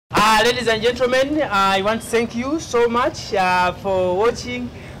Ladies and gentlemen, I want to thank you so much for watching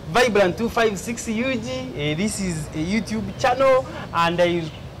Vibrant 256 UG. This is a YouTube channel, and I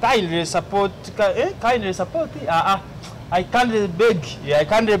kindly support. I kindly beg. I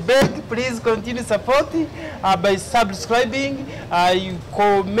kindly beg. Please continue supporting by subscribing. You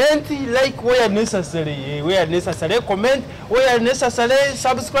comment, like where necessary. Where necessary, comment. Where necessary,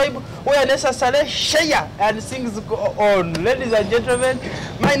 subscribe. Where necessary, share, and things go on. Ladies and gentlemen,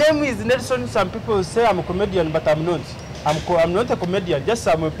 my name is Nelson. Some people say I'm a comedian, but I'm not. I'm not a comedian, just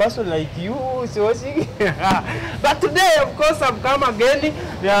I'm a person like you. But today, of course, I've come again.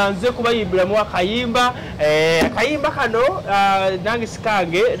 Nzekuba Ibramu Kayimba, Kayimba kano, nangi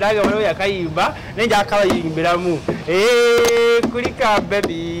sikange, nangi wano ya Kayimba, nenja akawa Ibramu. Kulika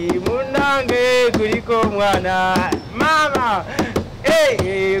baby, munange, kuliko mwana, mama.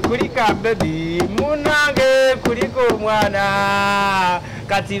 Kulika baby, munange, kuliko mwana.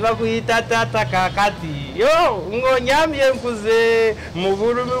 Kati bakuita tata kakati. Yo, ngonyamye mkuze,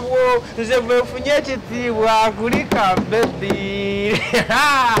 muguru mwo, nze mwefunye chitibwa, kulika baby.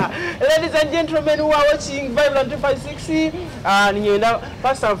 Ladies and gentlemen who are watching Vibrant 256,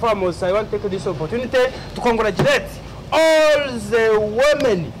 first and foremost, I want to take this opportunity to congratulate all the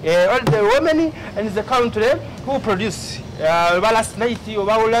women in the country who produce. Last night,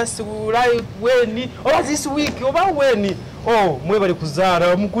 last this week, oh, mwebali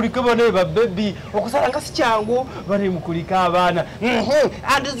kuzara, mukulika baneba baby, okuzara ngasi changu, bari mukulika abana.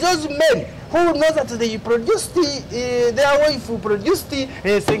 And those men who know that they produced their wife who produced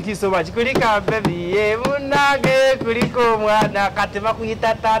thank you so much. Kulika baby, munage kuliko mwana katema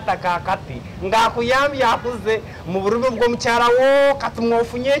kuyita tata kakati. Ngakuyambi yakuze mu burume bwo mucyara wo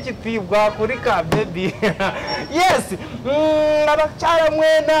katumwofunye kitibwa kulika baby. Yes, abacyara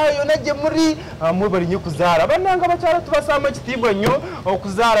mwena yonaje muri mwebali nyukuzara. Bananga abacyara tubasama kitibwa nyo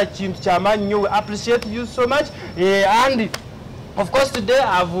okuzara kintu cyamanyo. We appreciate you so much. And of course today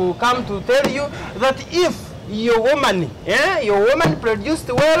I've come to tell you that if your woman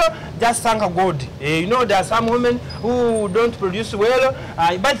produced well, just thank God. You know there are some women who don't produce well,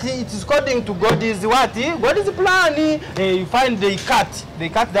 but it is according to God is what? God is plan. You find they cut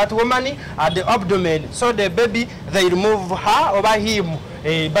that woman at the abdomen, so the baby they remove her over him.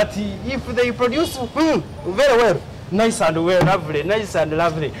 But if they produce very well, nice and well, lovely, nice and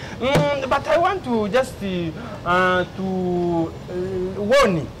lovely. But I want to just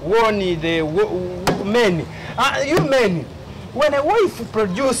warn the men. You men, when a wife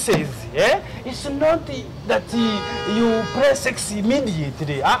produces, it's not that you press sex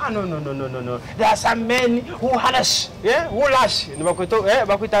immediately. No. There are some men who lash, who lash.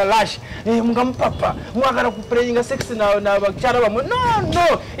 Bakuita lash. Papa, mwagara kuprayinga sex na bakchara bamu.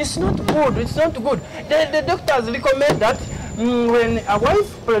 No, it's not good. It's not good. The doctors recommend that when a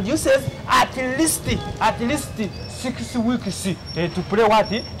wife produces at least 6 weeks to pray what?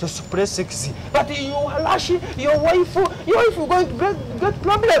 To suppress sex. But you lash your wife is going to get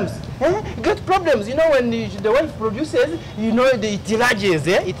problems. Get problems. You know when the wife produces, you know it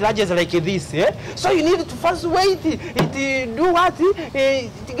rages like this. So you need to first wait. It do what?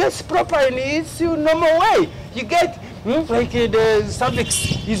 It gets proper in its normal way. You get like the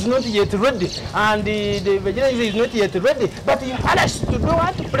cervix is not yet ready and the vagina is not yet ready. But you have to do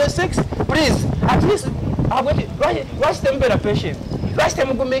what? To press sex. Please, at least. Watch them better patient. Watch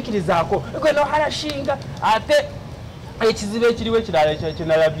them go make it zako. Because no harashinga ate ekizibe kiriwe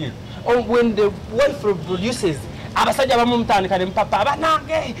kiralabi. When the wife produces, abasajja bamumtandika ne mpapa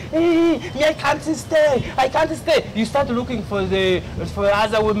abanange, I can't stay. You start looking for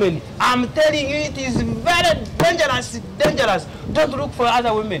other women. I'm telling you, it is very dangerous. Don't look for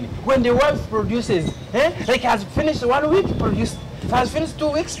other women. When the wife produces, like has finished 1 week produced, has finished 2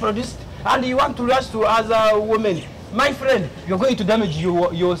 weeks produced, and you want to rush to other women, my friend, you're going to damage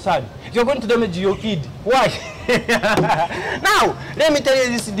your son. You're going to damage your kid. Why? Now, let me tell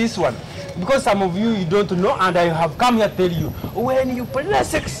you this one. Because some of you don't know, and I have come here to tell you. When you play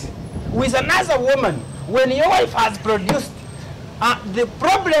sex with another woman, when your wife has produced, the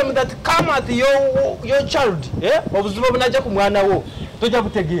problem that come at your child,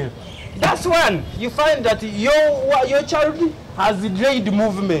 that's when you find that your child has delayed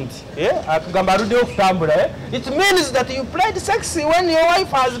movement. It means that you played sexy when your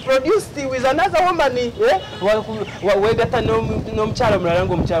wife has produced with another woman.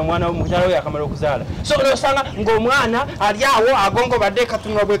 So ngomwana aliawo agongo badeka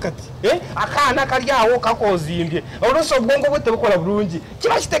tunwa bwekati. Akana kaliawo kakozimbye. Oloso bwongo bwete bukola bulungi.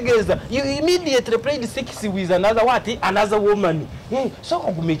 Kiba kitegeza you immediately played sexy with another woman. So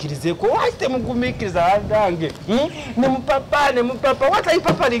kugumikirizeko. Wahite mugumikiriza adange. Ne mpapa one, Papa. What are you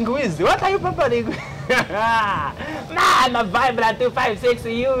paparing with? What are you paparing with? Man, a Vibrant 256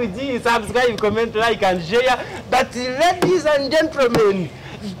 UG. Subscribe, comment, like, and share. But ladies and gentlemen,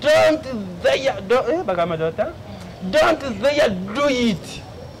 don't do it.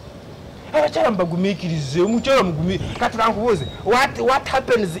 What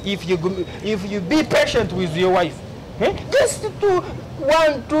happens if you be patient with your wife? Just 1,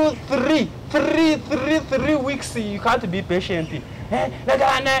 2, 3 weeks you can't be patient. I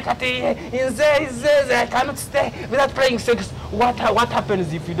cannot stay without playing sex. What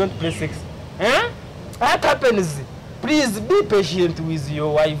happens if you don't play sex? What happens? Please be patient with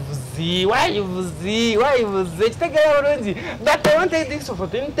your wife. Why you take But I want to take this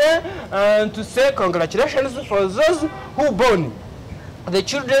opportunity to say congratulations for those who born. The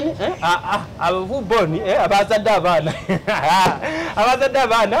children who born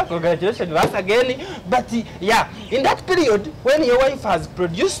congratulations once again. But yeah, in that period when your wife has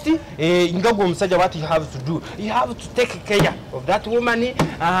produced, what you have to do, you have to take care of that woman,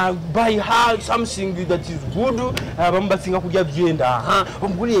 buy her something that is good.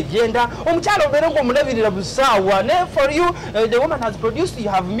 For you, the woman has produced, you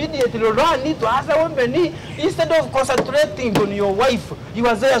have immediately run to other women instead of concentrating on your wife. You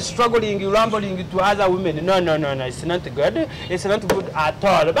are there struggling, rumbling to other women. No, it's not good. It's not good at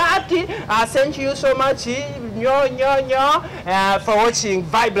all. But thank you so much for watching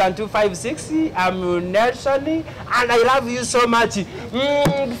Vibrant 256. I'm Nelson, and I love you so much.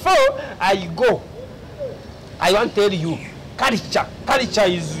 Before I go, I want to tell you, culture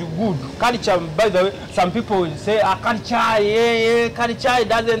is good. Culture, by the way, some people say culture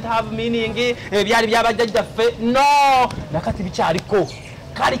doesn't have meaning. No,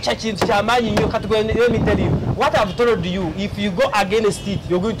 culture change. Let me tell you what I've told you. If you go against it,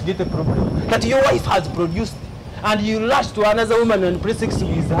 you're going to get a problem that your wife has produced, and you rush to another woman and play sex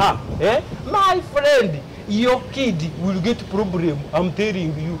with her. My friend, your kid will get problem. I'm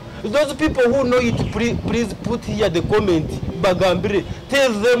telling you. Those people who know it, please put here the comment. Bagambire,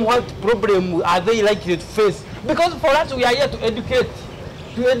 tell them what problem are they likely to face. Because for us, we are here to educate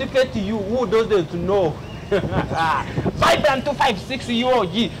you who doesn't know. Vibrant 256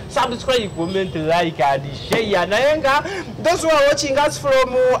 UOG. Subscribe, comment, like, and share. Nayenga, those who are watching us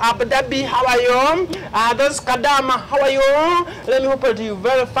from Abu Dhabi, how are you? Those Kadama, how are you? Let me hope that you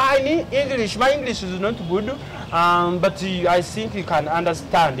very fine English. My English is not good, but I think you can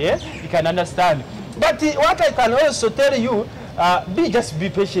understand. Yeah, you can understand. But what I can also tell you, just be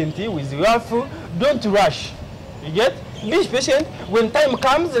patient with your wife. Don't rush. You get? Be patient. When time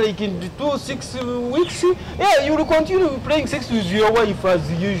comes, like in 2-6 weeks, yeah, you will continue playing sex with your wife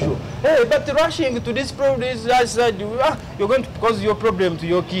as usual. Hey, but rushing to this problem, you're going to cause your problem to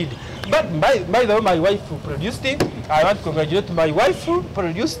your kid. But by the way, my wife produced it. I want to congratulate my wife who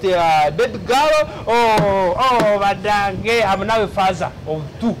produced a baby girl. I'm now a father of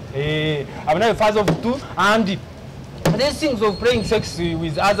 2. I'm now a father of 2, and these things of playing sex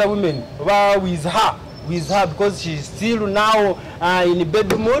with other women, with her, because she's still now in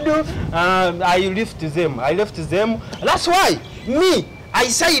baby mode. I left them. That's why I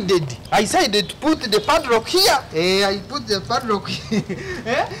decided to put the padlock here. I put the padlock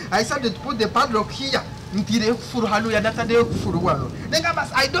here. I decided to put the padlock here. I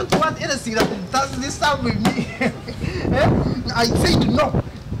don't want anything that does this time with me. I said no,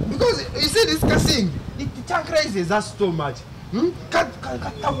 because you see this thing, it crazy us so much. I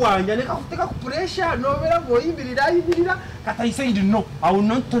said no, I will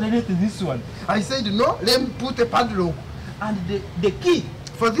not tolerate this one. I said no, let me put a padlock. And the key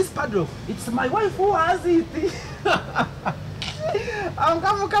for this padlock, it's my wife who has it.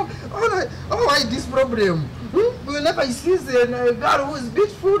 Why this problem? Whenever he sees a girl who is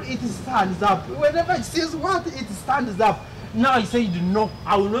beautiful, it stands up. Whenever he sees what, it stands up. Now I said no,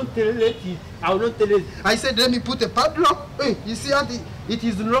 I will not tolerate it. I said let me put a padlock. Hey, you see how it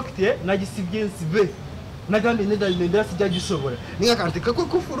is locked here? Now you see against the Nagambi that's Jajusover. Ninga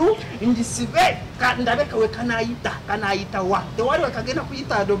Kufuru in the Sibe, Kandabeka, Kanaita, what? The one Kagena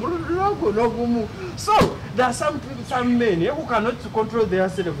the logo, no. So there are some men who cannot control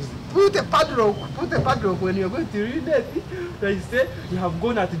themselves. Put a padlock when you're going to read it. They say you have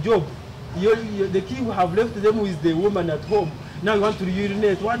gone at the job. The key you have left them with the woman at home. Now you want to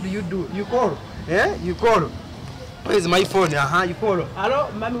urinate. What do? You call. You call. Where's my phone? You call. Hello,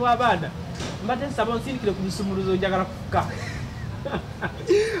 Mami Wabana.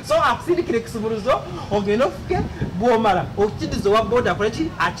 So I've seen the Sumuruzo, Ogenoke, Bomara, Ochizo, Boda Prechi,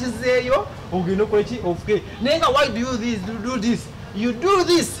 Achizeyo, Ogenokochi, okay. Nega, why do you do this? You do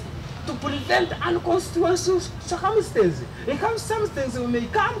this to prevent unconstitutional circumstances. A circumstance may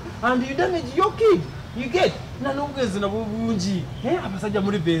come and you damage your kid. You get nanongezi na bubunji abasajja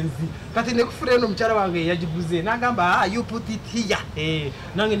muri benzi kati ne kufureno mchara wange yajibuze nagamba you put it here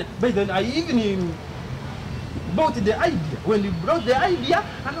nange by then I even bought the idea. When you brought the idea,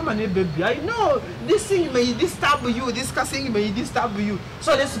 I'm a baby. I know this thing may disturb you, this thing may disturb you.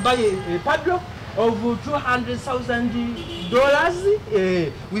 So let's buy a padlock of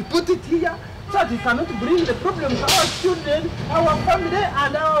 $200,000. We put it here so that we cannot bring the problem to our children, our family,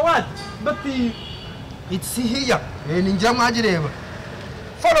 and our what. But it's here.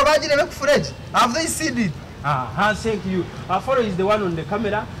 Follow Rajin Fred. Have they seen it? Thank you. Follow is the one on the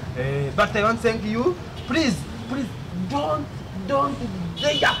camera. But I want to thank you. Please don't dare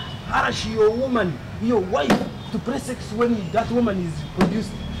harass your woman, your wife, to play sex when that woman is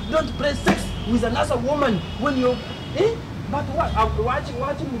produced. Don't play sex with another woman when you're but what watching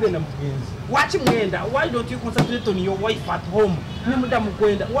why don't you concentrate on your wife at home?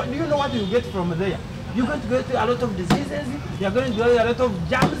 What do you know what you get from there? You're going to get a lot of diseases, you're going to get a lot of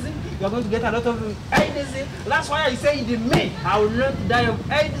germs, you're going to get a lot of AIDS. That's why I say in me, I will not die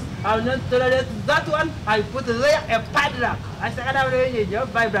of AIDS. I will not tolerate that one. I put there a padlock. I said, I don't know,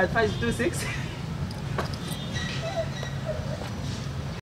 buy Brad 526.